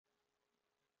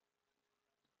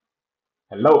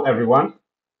Hello everyone,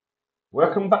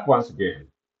 welcome back once again.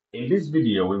 In this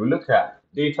video, we will look at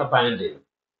data binding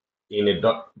in a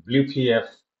WPF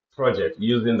project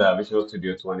using the Visual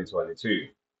Studio 2022.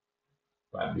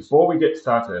 But before we get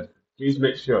started, please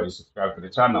make sure you subscribe to the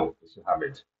channel if you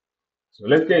haven't. So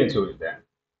let's get into it then.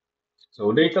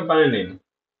 So data binding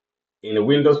in a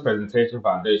Windows Presentation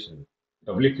Foundation,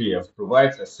 WPF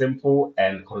provides a simple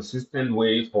and consistent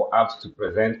way for apps to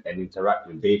present and interact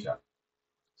with data.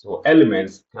 So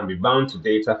elements can be bound to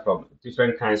data from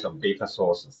different kinds of data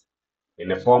sources in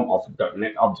the form of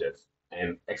 .NET objects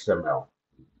and XML.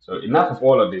 So enough of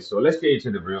all of this. So let's get into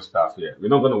the real stuff here. We're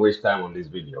not going to waste time on this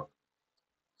video.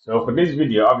 So for this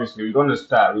video, obviously, we're going to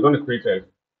create a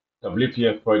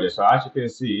WPF project. So as you can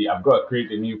see, I've got to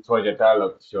create a new project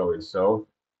dialog showing. So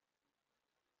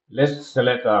let's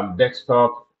select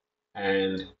desktop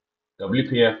and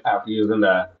WPF app using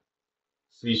the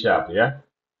C#, yeah?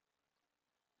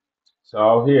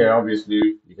 So here,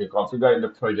 obviously, you can configure the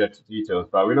project details,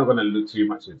 but we're not going to look too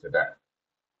much into that.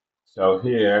 So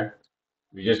here,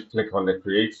 we just click on the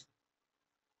create.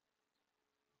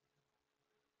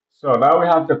 So now we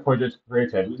have the project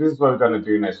created. This is what we're going to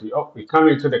do next. We come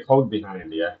into the code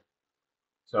behind here.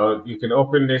 So you can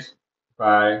open this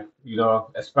by,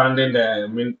 expanding the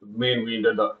main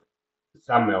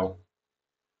window.xaml.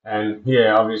 And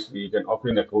here, obviously, you can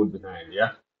open the code behind,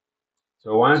 yeah?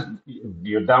 So once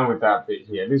you're done with that bit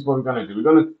here, this is what we're going to do.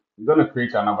 We're going to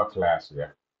create another class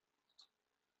here.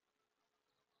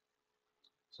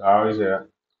 So it's a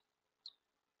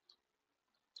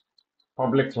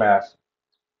public class.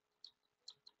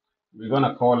 We're going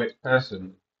to call it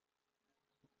person.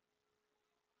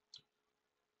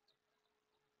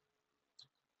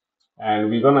 And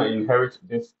we're going to inherit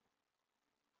this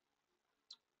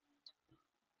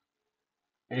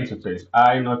interface,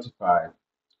 I notify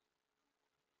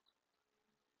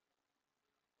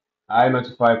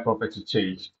property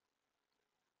change.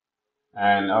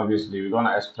 And obviously, we're going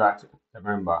to extract the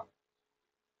member.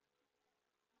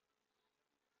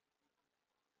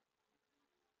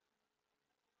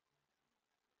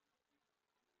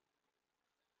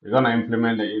 We're going to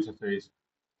implement the interface.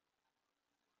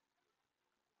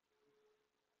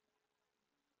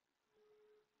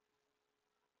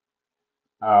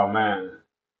 Oh man,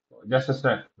 just a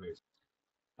sec, please.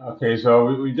 Okay, so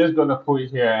we're just going to put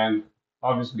it here and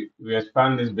obviously we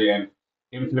expand this bit and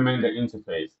implement the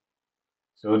interface.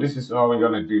 So this is all we're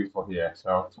going to do for here.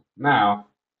 So now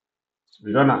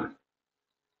we're going to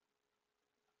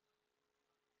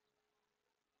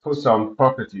put some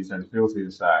properties and fields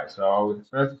inside. So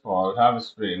first of all, we have a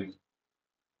string,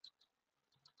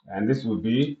 and this will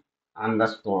be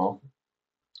underscore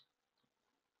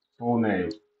full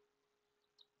name.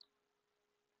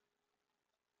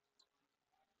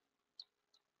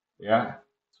 Yeah.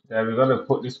 Then we're going to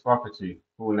put this property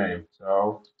full name.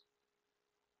 So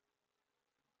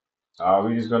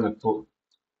we're just going to put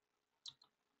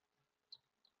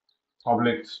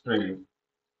public string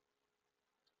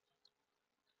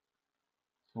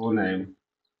full name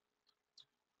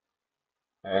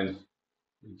and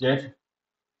get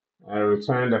and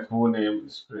return the full name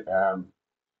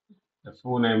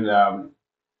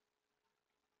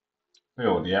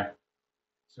field. Yeah.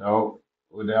 So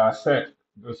with our set,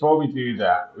 before we do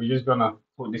that, we're just gonna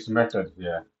put this method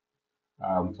here,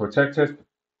 protected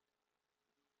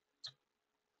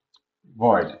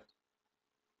void.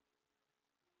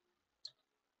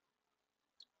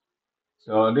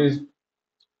 So this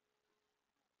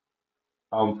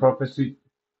property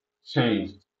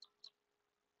change.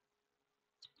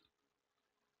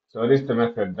 So this is the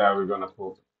method that we're gonna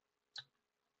put.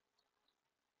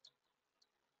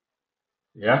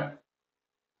 Yeah.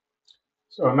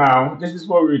 So now this is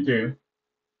what we do.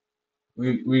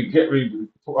 We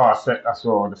put our set as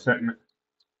well, the set,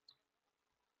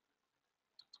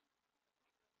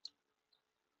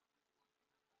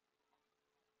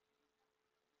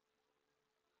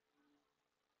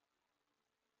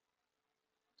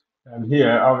 and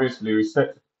here obviously we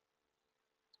set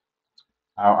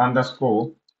our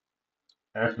underscore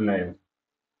f name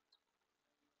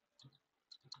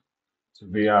to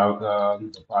be our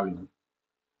value.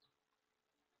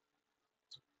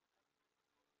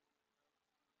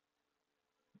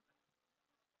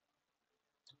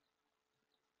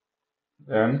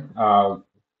 Then the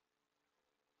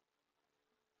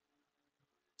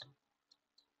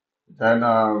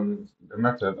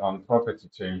method on property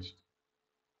change.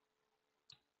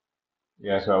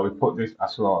 Yeah, so we put this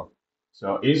as well.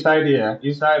 So inside here,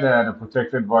 inside the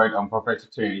protected void on property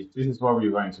change, this is what we're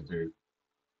going to do.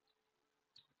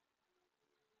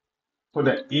 Put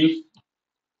the if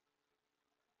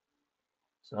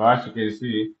So as you can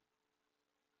see,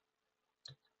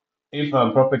 if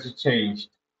property changed,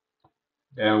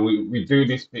 then we do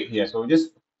this bit here. So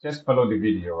just follow the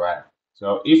video, right?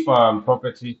 So if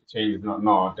property change is not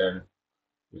null, then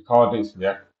we call this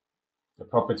the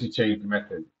property change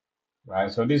method,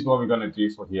 right? So this is what we're gonna do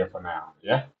for here for now,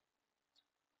 yeah.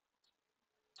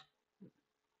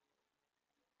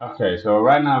 Okay, so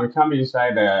right now we come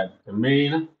inside the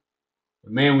main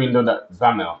window that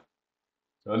XAML.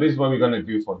 So this is what we're gonna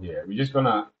do for here. We're just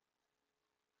gonna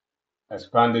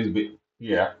expand this bit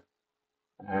here,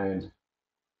 and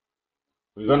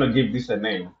we're gonna give this a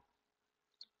name.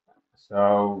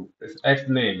 So it's X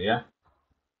name, yeah.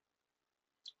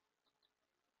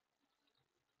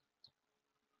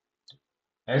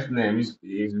 X name is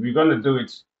we're gonna do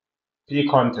it P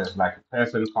contest, like a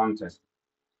person contest,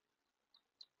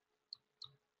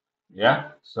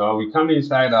 yeah. So we come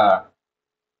inside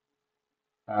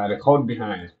the code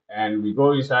behind, and we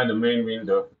go inside the main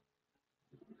window,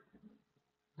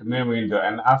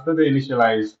 and after the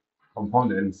initialize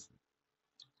components,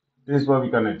 this is what we're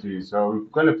gonna do. So we're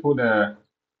gonna put a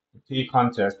P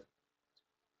contest,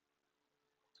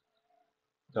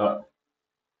 the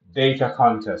data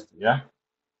contest, yeah.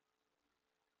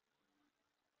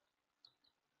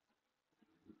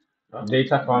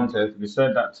 Data contest, we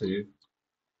set that to.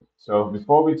 So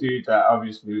before we do that,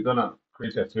 obviously we're gonna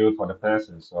create a field for the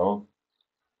person. So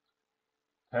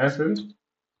person,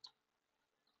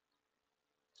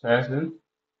 person,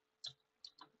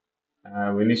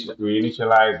 we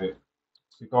initialize it.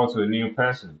 It's equal to a new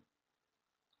person.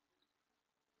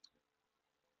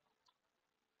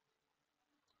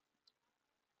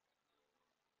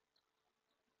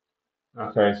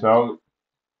 Okay, so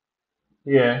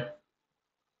here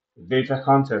the data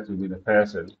context will be the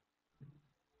person.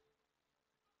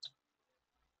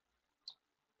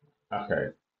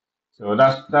 Okay, so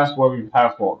that's what we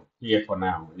have for here for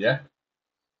now. Yeah.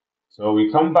 So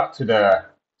we come back to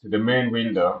the main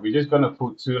window. We're just gonna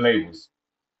put two labels.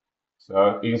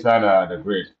 So inside the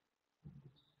grid,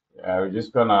 we're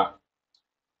just gonna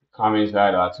come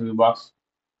inside our toolbox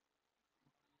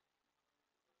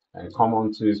and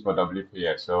common tools for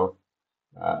WPF. So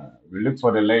we look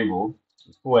for the label,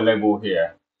 we put a label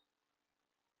here,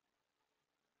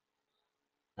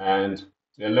 and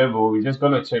the label we're just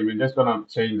gonna change. We're just gonna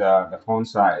change the font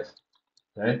size.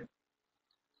 Okay.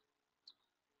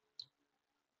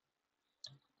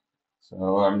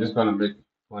 So I'm just gonna make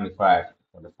 25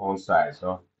 for the font size.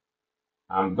 So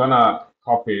I'm gonna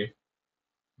copy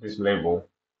this label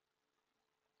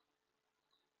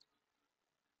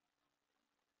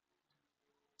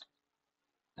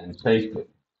and paste it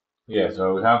here.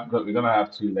 So we're gonna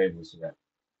have two labels here.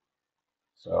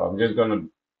 So I'm just gonna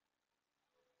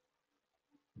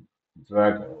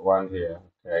drag one here.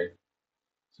 Okay.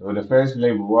 So the first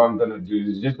label, what I'm gonna do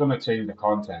is just gonna change the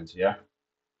content, yeah.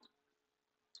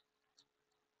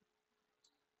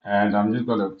 And I'm just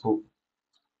gonna put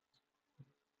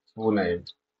full name.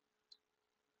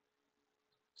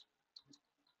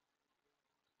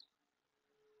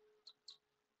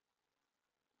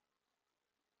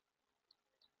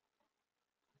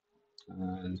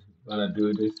 And I'm gonna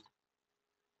do this.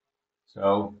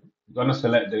 So I'm gonna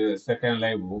select the second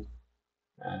label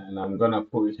and I'm gonna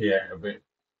put it here a bit.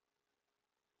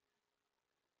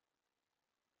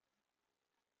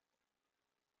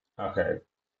 Okay.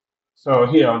 So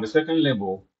here on the second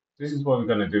label, this is what we're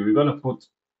gonna do. We're gonna put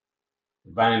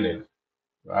binding,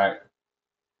 right?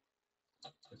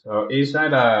 So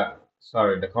inside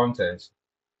the contents,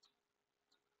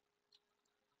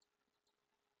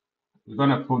 we're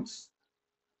gonna put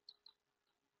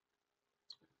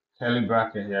curly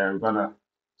bracket here. We're gonna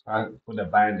put the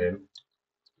binding.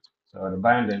 So the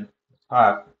binding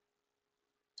path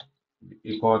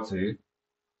equal to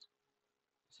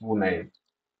full name.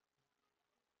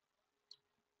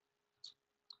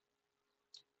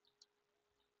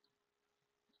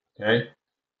 Okay.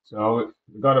 So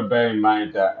we gotta bear in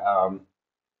mind that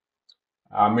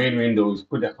our main windows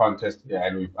put the context here,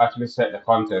 and we've actually set the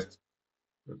context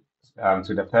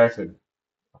to the person.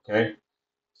 Okay.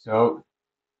 So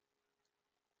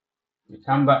we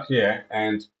come back here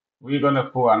and we're gonna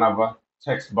put another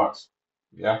text box.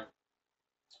 Yeah.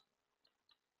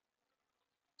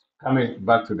 Coming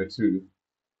back to the two.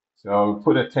 So we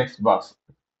put a text box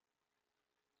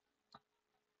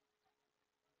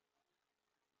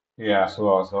here as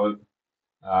well. So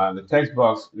the text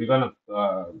box we're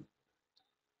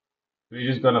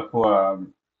just gonna put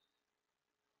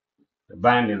the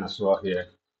binding as well here.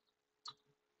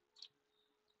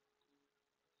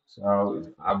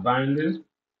 So our binding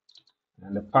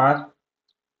and the path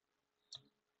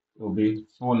will be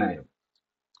full name.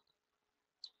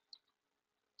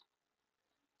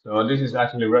 So this is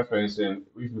actually referencing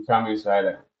if we come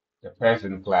inside the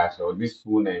person class or this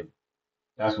full name,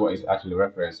 that's what it's actually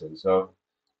referencing. So,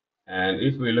 and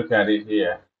if we look at it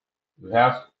here, we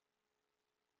have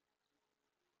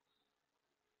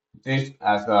this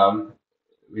as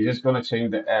we're just gonna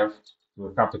change the F to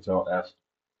a capital F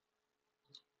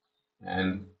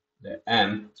and the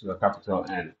N to a capital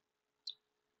N.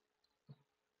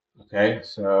 Okay,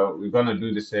 so we're gonna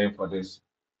do the same for this.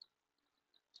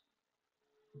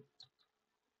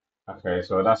 Okay,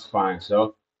 so that's fine.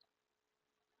 So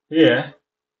here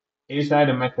inside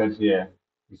the method here,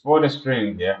 before the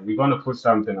string here, we're gonna put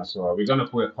something as well. We're gonna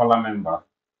put a column member,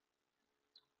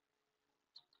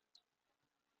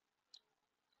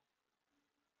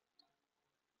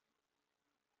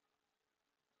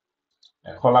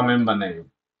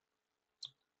 name.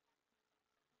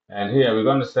 And here we're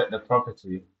going to set the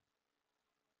property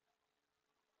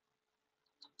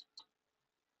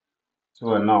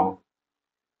to a null.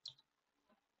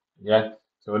 Yeah.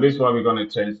 So this is what we're going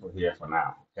to change for here for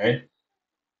now. Okay.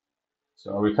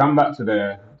 So we come back to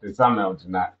the XAML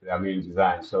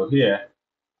design. So here,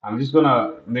 I'm just going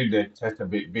to make the text a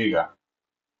bit bigger.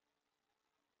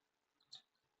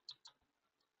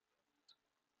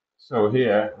 So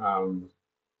here, I'm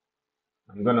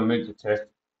going to make the text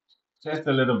just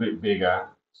a little bit bigger.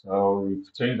 So we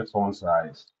change the font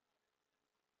size.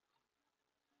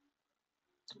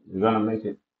 We're going to make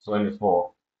it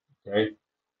 24. Okay.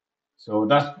 So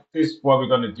this is what we're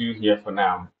going to do here for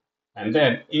now. And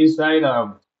then inside,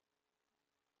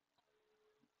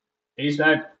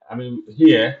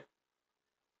 here,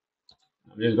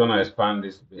 I'm just going to expand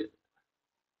this a bit.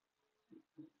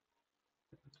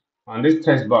 On this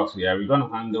text box here, we're going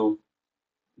to handle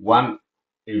one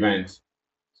event.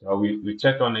 So we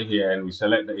check on it here and we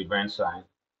select the event sign.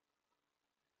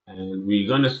 And we're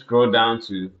going to scroll down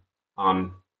to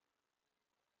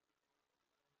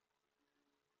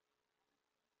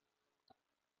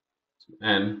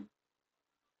and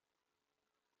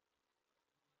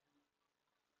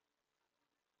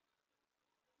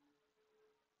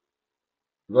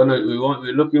we're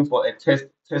looking for a test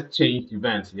change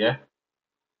event, yeah.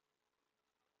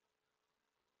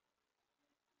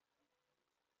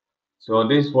 So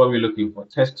this is what we're looking for,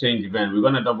 test change event. We're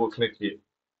going to double click it,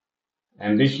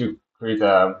 and this should create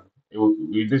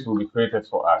this will be created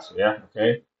for us, yeah.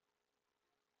 Okay.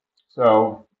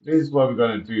 So this is what we're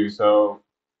going to do. So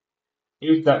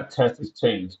if that test is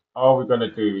changed, all we're going to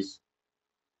do is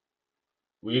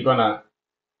we're going to,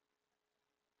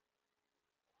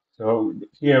 so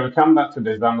here we come back to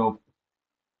the XAML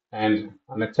and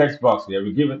on the text box here,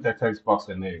 we give it the text box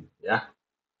a name, yeah?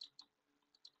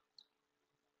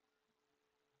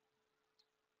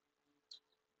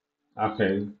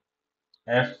 Okay,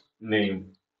 F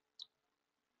name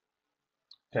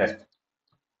test.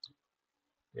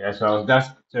 Yeah, so that's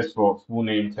just for full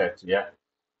name test, yeah?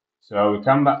 So we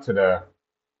come back to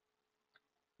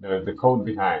the code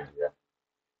behind, yeah?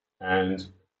 And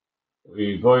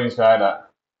we go inside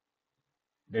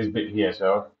this bit here.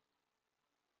 So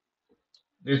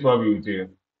this is what we do.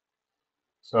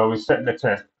 So we set the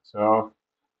test. So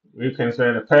we can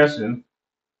say the person,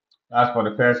 that's for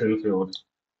the person field.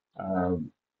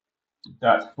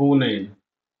 That full name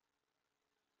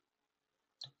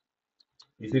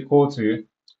is equal to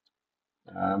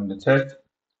the test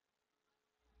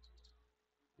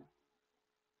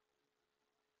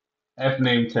F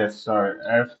name test. Sorry,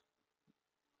 F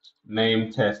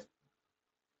name test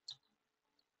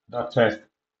dot test.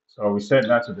 So we set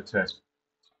that to the test.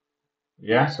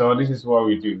 Yeah. So this is what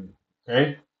we do.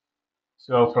 Okay.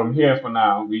 So from here for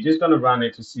now, we're just gonna run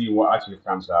it to see what actually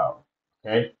comes out.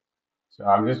 Okay. So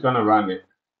I'm just gonna run it.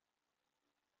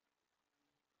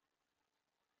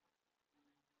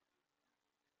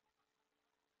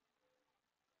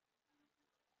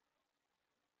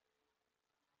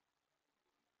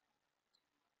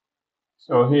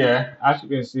 So here, as you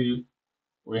can see,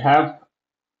 we have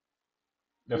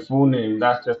the full name.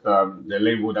 That's just the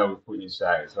label that we put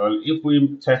inside. So if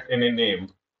we test any name,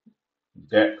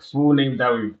 the full name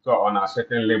that we've got on our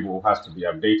second label has to be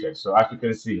updated. So as you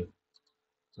can see,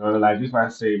 so like if I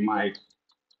say Mike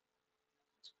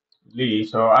Lee,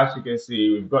 so as you can see,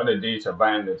 we've got the data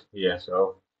binded here.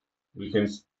 So we can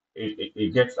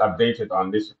it gets updated on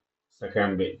this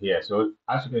second bit here. So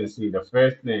as you can see, the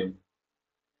first name.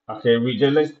 Okay,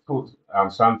 let's put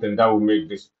something that will make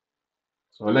this.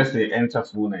 So let's say enter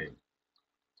full name.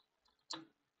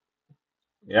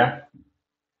 Yeah.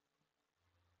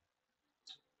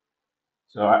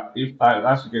 So as you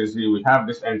can see, we have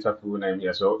this enter full name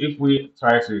here. So if we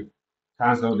try to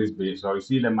cancel this bit, so you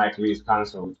see the Mike Lee is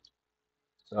cancelled.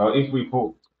 So if we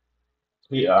put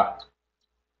here,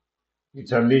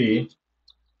 Italy,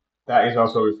 that is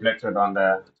also reflected on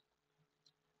that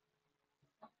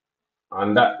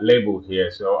label here.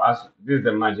 So as this is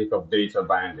the magic of data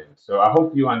binding. So I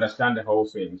hope you understand the whole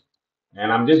thing.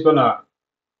 And I'm just gonna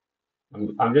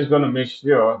make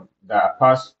sure that I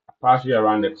pass you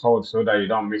around the code so that you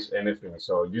don't miss anything.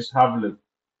 So just have a look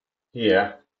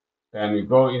here, and we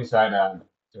go inside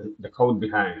the code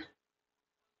behind.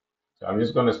 So I'm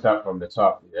just gonna start from the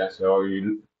top. Yeah. So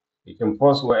you can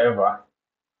pause wherever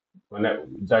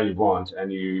that you want,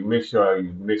 and you make sure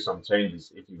you make some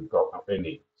changes if you've got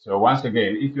any. So once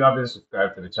again, if you haven't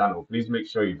subscribed to the channel, please make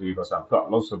sure you do because I've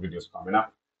got lots of videos coming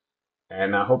up.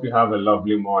 And I hope you have a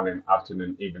lovely morning,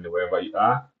 afternoon, evening, wherever you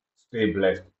are. Stay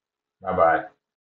blessed. Bye bye.